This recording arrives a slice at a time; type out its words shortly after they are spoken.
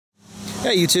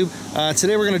Hey YouTube,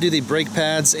 today we're going to do the brake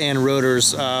pads and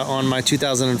rotors on my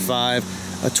 2005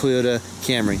 Toyota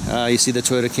Camry. You see the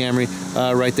Toyota Camry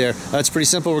right there. It's pretty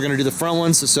simple. We're going to do the front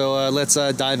ones, so let's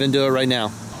dive into it right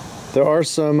now. There are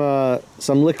some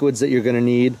liquids that you're going to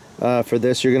need for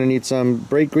this. You're going to need some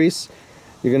brake grease,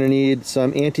 you're going to need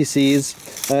some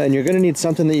anti-seize, and you're going to need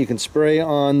something that you can spray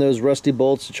on those rusty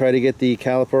bolts to try to get the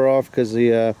caliper off, because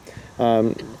the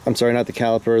I'm sorry, not the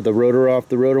caliper, the rotor off.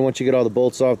 The rotor, once you get all the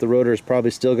bolts off, the rotor is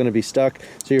probably still going to be stuck,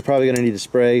 so you're probably going to need to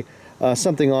spray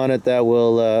something on it that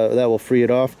will free it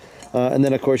off. And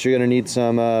then of course you're going to need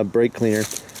some brake cleaner,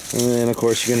 and then of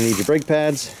course you're going to need your brake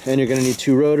pads, and you're going to need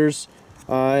 2 rotors.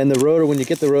 And the rotor, when you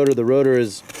get the rotor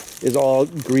is all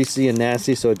greasy and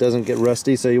nasty, so it doesn't get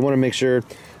rusty. So you want to make sure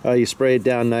you spray it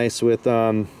down nice with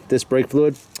this brake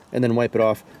fluid, and then wipe it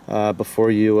off before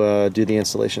you do the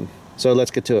installation. So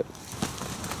let's get to it.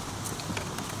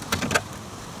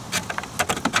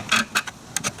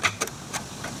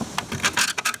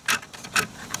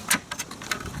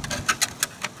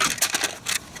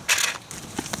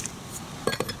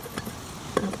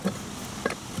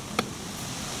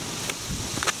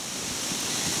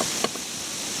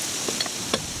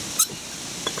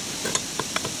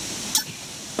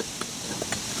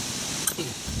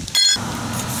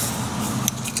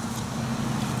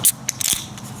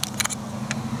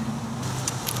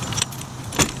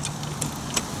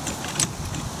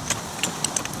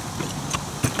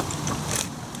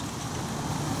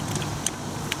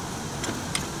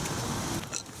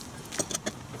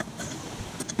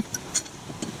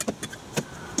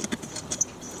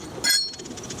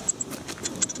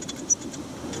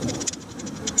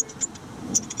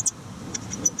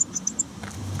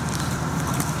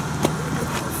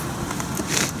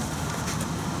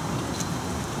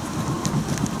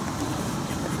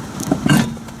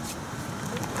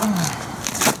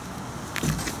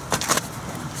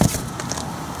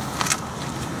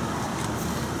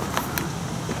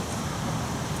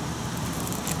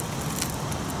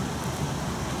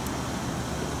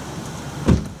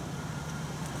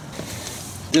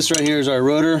 This right here is our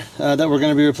rotor that we're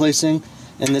going to be replacing,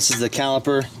 and this is the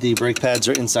caliper. The brake pads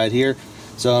are inside here.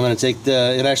 So I'm going to take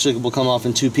it actually will come off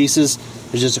in 2 pieces.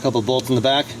 There's just a couple bolts in the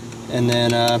back, and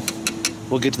then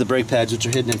we'll get to the brake pads, which are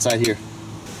hidden inside here.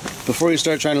 Before you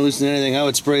start trying to loosen anything, I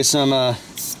would spray some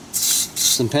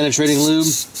penetrating lube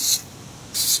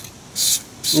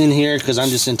in here, because I'm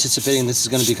just anticipating this is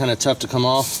going to be kind of tough to come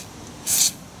off.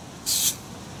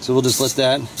 So we'll just let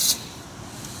that.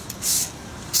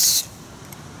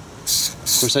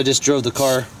 Of course, I just drove the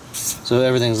car, so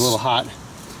everything's a little hot.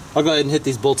 I'll go ahead and hit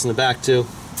these bolts in the back too.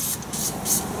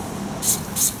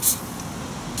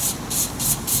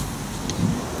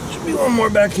 Should be one more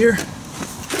back here.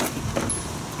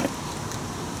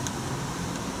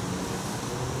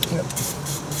 Yep.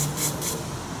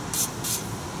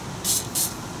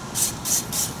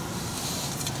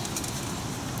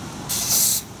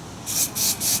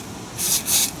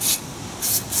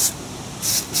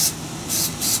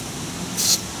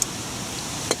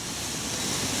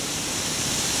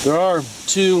 There are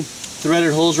 2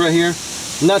 threaded holes right here.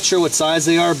 I'm not sure what size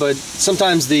they are, but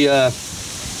sometimes the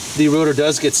rotor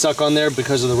does get stuck on there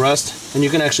because of the rust, and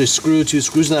you can actually screw 2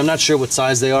 screws in them. I'm not sure what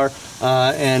size they are,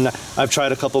 and I've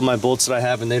tried a couple of my bolts that I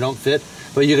have and they don't fit,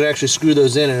 but you can actually screw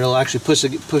those in and it'll actually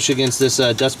push against this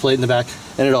dust plate in the back,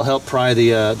 and it'll help pry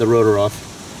the rotor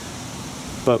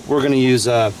off. But we're going to use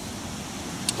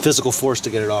physical force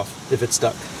to get it off if it's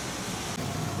stuck.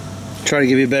 Try to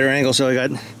give you a better angle. So I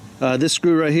got this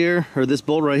screw right here, or this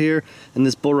bolt right here, and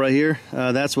this bolt right here.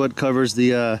 That's what covers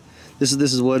the this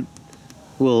is what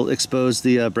will expose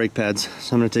the brake pads.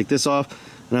 So I'm going to take this off,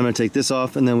 and I'm going to take this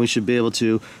off, and then we should be able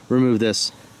to remove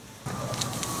this.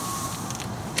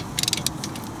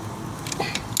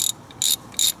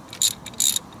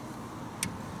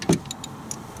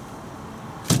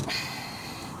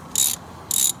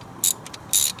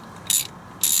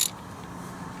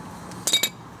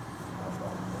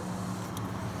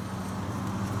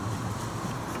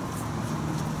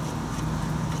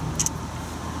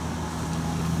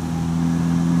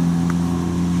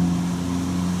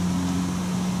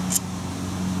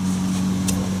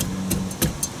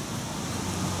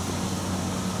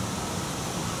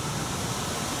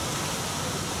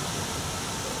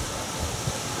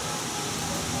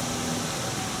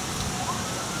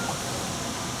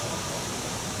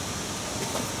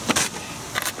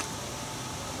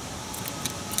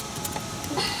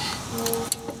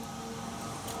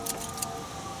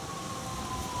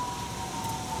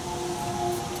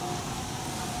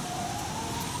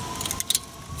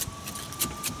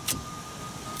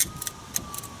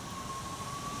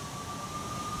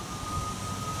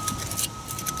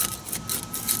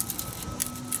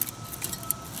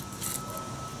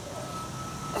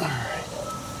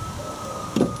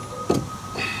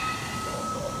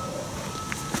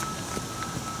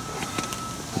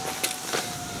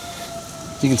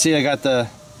 You can see I got the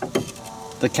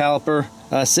caliper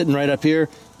sitting right up here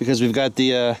because we've got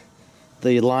the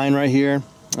line right here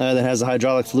that has the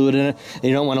hydraulic fluid in it, and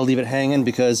you don't want to leave it hanging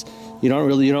because you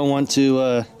don't want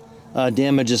to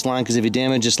damage this line, because if you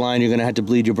damage this line you're going to have to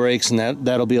bleed your brakes, and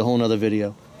that'll be a whole nother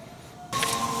video.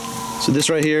 So this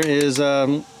right here is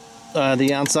the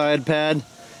outside pad,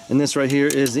 and this right here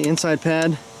is the inside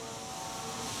pad,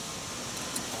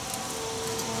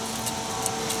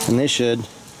 and they should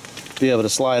be able to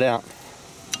slide out.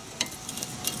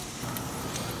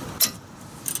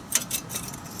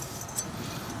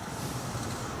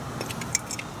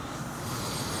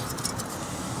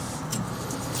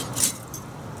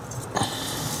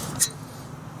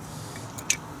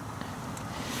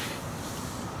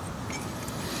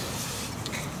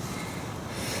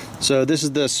 So this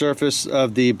is the surface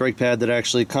of the brake pad that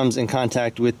actually comes in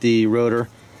contact with the rotor,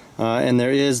 and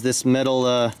there is this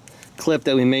metal clip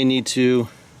that we may need to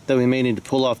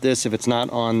pull off this if it's not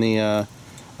on the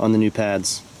new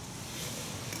pads.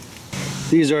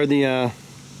 These are the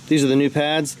new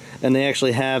pads, and they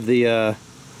actually have the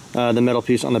metal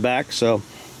piece on the back. So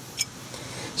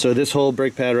this whole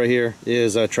brake pad right here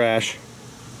is trash,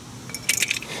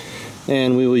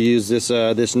 and we will use this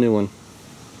new one.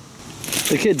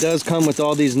 The kit does come with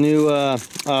all these new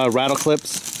rattle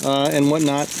clips and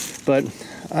whatnot, but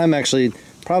I'm actually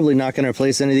probably not going to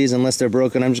replace any of these unless they're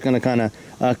broken. I'm just going to kind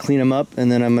of clean them up,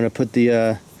 and then I'm going to put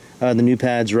the new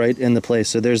pads right in the place.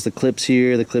 So there's the clips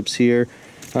here,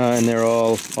 and they're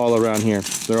all around here.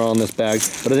 They're all in this bag,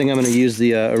 but I think I'm going to use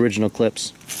the original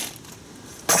clips.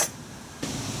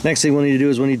 Next thing we'll need to do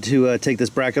is we need to take this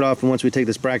bracket off, and once we take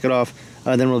this bracket off,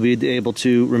 then we'll be able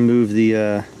to remove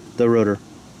the rotor.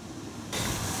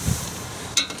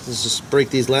 Let's just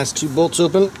break these last two bolts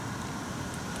open.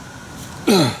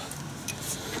 That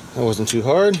wasn't too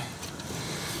hard.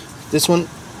 This one,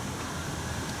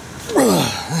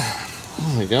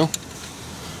 there we go.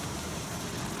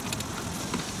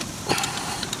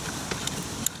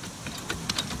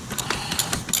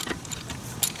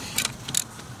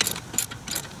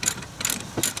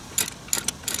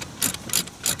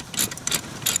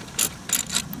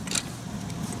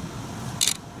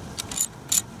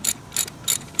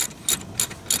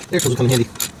 Air tools will come in handy.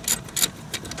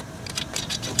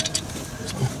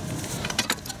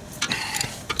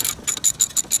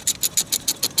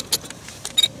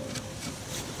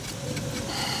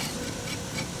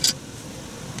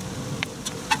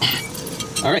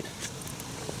 All right.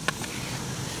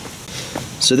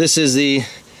 So this is the,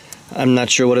 I'm not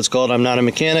sure what it's called, I'm not a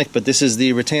mechanic, but this is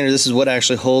the retainer. This is what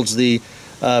actually holds the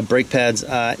brake pads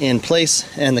in place,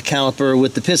 and the caliper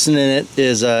with the piston in it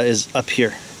is up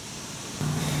here.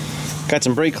 Got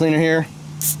some brake cleaner here.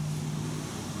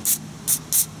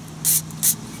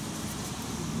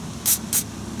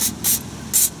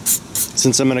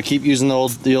 Since I'm going to keep using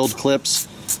the old clips,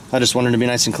 I just wanted to be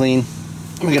nice and clean.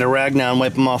 I'm going to get a rag now and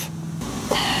wipe them off.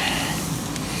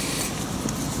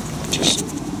 Just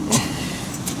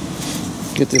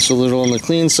get this a little on the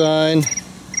clean side.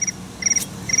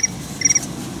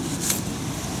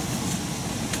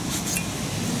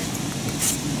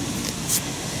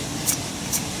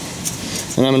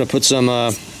 And I'm going to put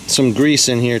some grease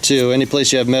in here too. Any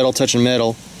place you have metal touching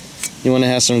metal, you want to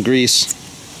have some grease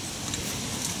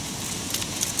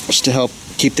just to help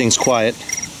keep things quiet.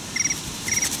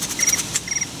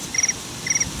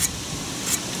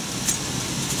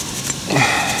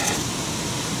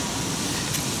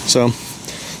 So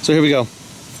here we go.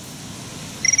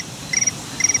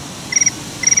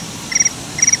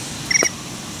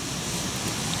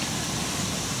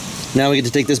 Now we get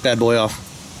to take this bad boy off.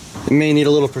 You may need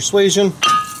a little persuasion.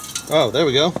 Oh, there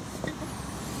we go.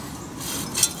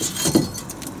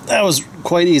 That was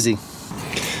quite easy.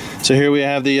 So here we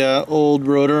have the old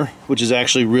rotor, which is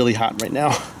actually really hot right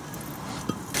now.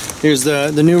 Here's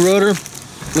the new rotor,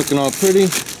 looking all pretty.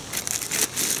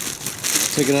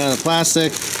 Take it out of the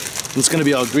plastic. It's going to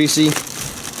be all greasy.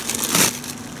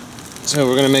 So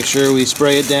we're going to make sure we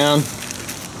spray it down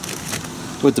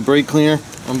with the brake cleaner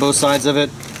on both sides of it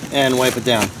and wipe it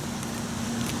down.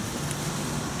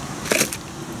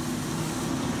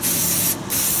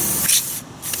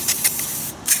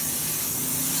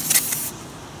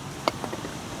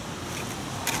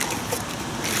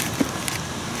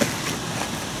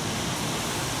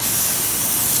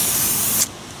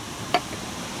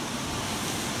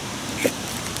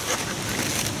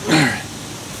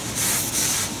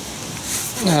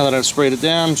 Now that I've sprayed it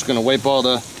down, I'm just going to wipe all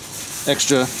the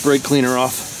extra brake cleaner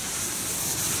off.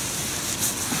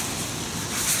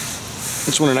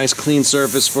 Just want a nice clean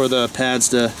surface for the pads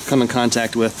to come in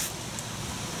contact with.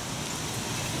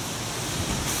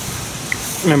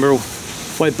 Remember,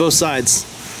 wipe both sides.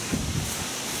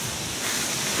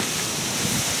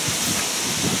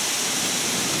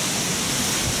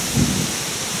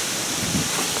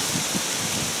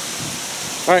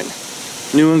 Alright,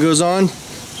 new one goes on,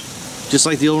 just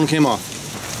like the old one came off.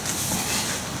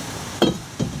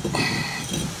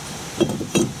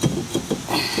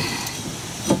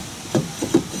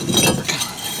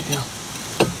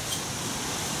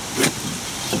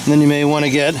 And then you may want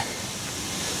to get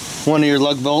one of your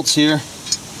lug bolts here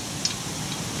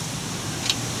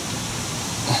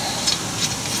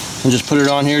and just put it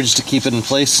on here just to keep it in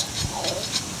place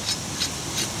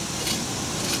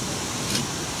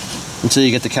until you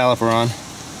get the caliper on.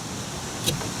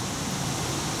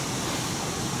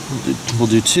 We'll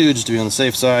do two just to be on the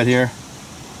safe side here.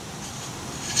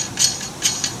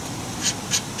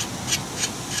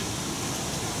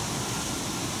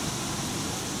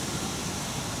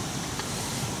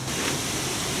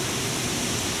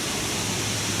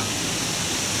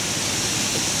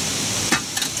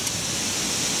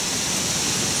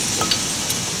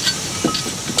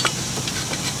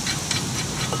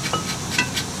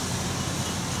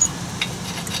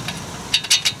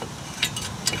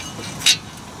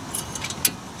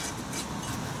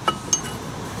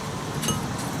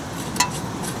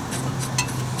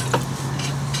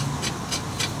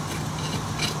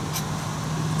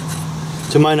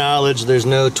 To my knowledge, there's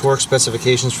no torque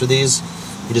specifications for these.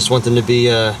 You just want them to be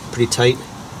pretty tight.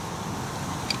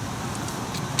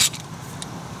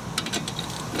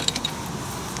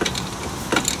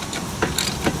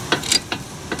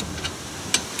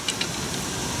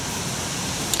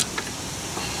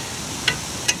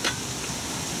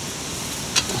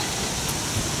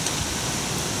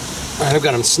 Alright, I've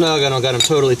got them snug, I don't got them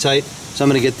totally tight, so I'm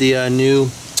going to get the new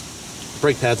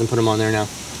brake pads and put them on there now.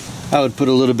 I would put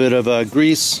a little bit of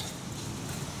grease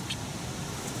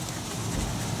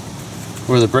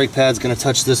where the brake pad's going to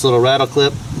touch this little rattle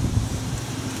clip.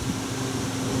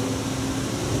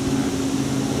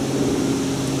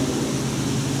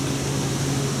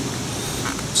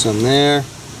 Some there.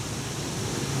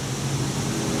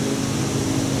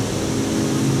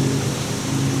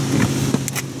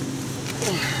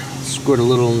 Squirt a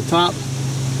little on the top.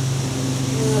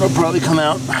 It'll probably come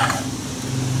out.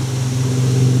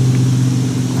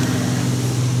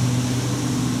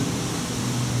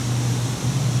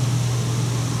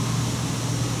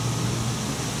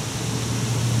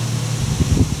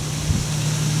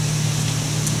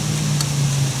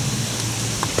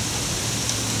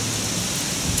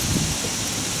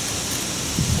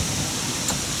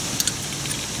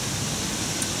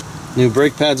 New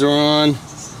brake pads are on.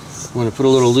 I'm going to put a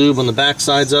little lube on the back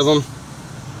sides of them.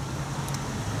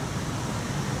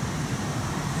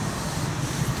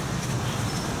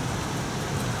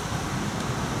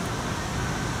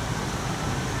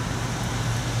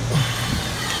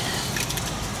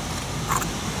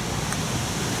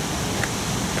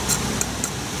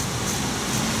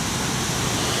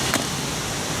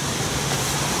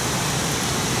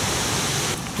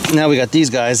 Now we got these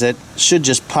guys that should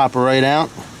just pop right out.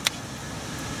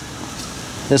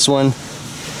 This one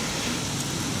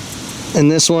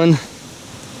and this one.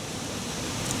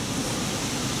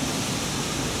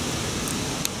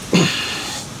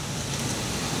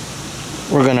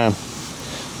 We're gonna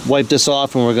wipe this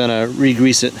off and we're gonna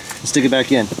re-grease it and stick it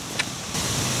back in.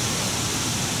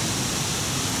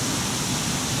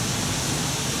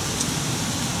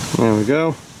 There we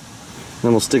go.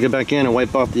 Then we'll stick it back in and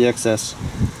wipe off the excess.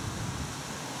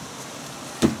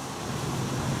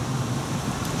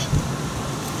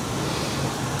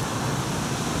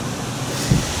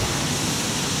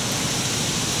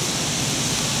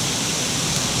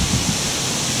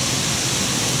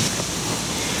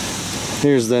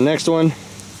 Here's the next one.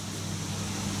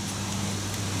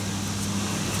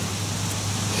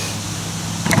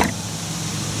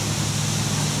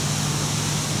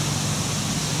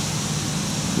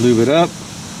 Lube it up.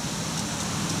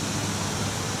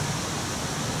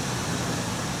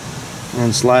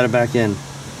 And slide it back in.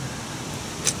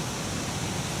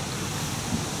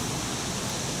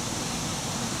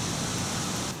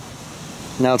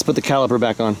 Now let's put the caliper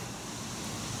back on.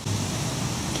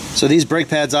 So these brake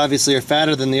pads obviously are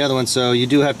fatter than the other one, so you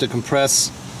do have to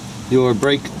compress your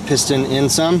brake piston in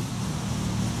some.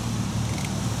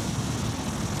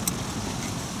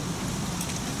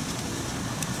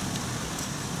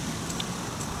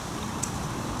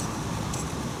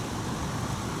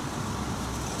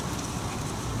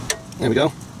 There we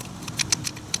go.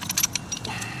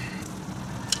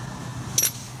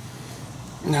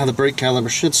 Now the brake caliper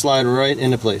should slide right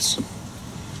into place.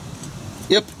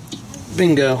 Yep,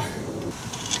 bingo.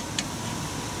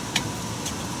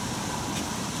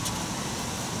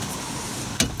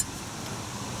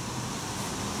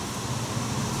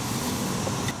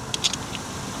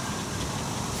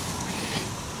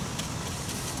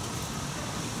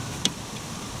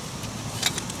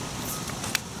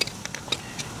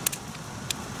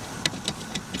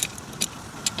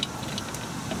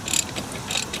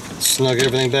 snug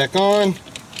everything back on.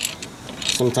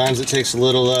 Sometimes it takes a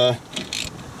little, you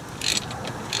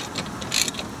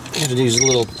have to use a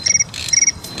little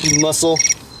muscle.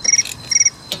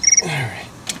 All right.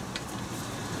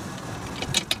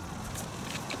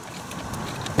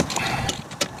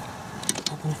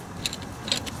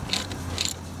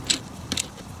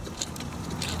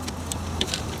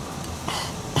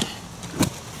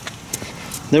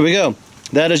 There we go.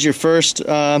 That is your first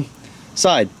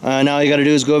side. Now all you got to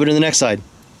do is go over to the next side.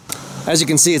 As you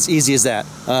can see, it's easy as that.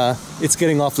 It's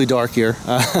getting awfully dark here.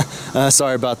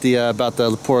 Sorry about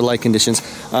the poor light conditions.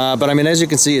 But I mean, as you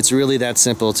can see, it's really that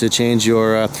simple to change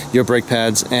your brake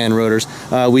pads and rotors.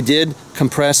 We did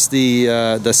compress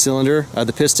the cylinder,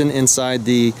 the piston inside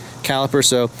the caliper,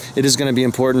 so it is going to be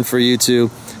important for you to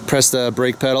press the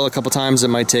brake pedal a couple times. It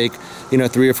might take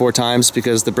 3 or 4 times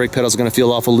because the brake pedal is going to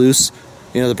feel awful loose.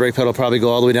 The brake pedal will probably go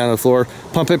all the way down to the floor.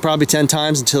 Pump it probably 10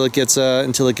 times until it gets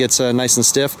nice and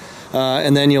stiff,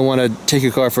 and then you'll want to take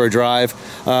your car for a drive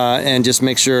and just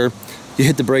make sure you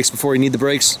hit the brakes before you need the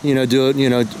brakes. Do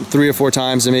it 3 or 4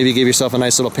 times, and maybe give yourself a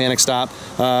nice little panic stop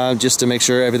just to make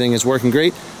sure everything is working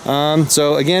great.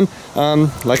 So again,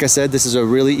 like I said, this is a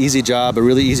really easy job, a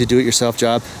really easy do-it-yourself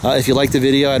job. If you liked the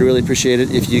video, I'd really appreciate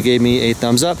it if you gave me a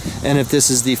thumbs up, and if this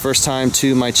is the first time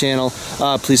to my channel,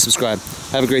 please subscribe.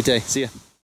 Have a great day. See ya.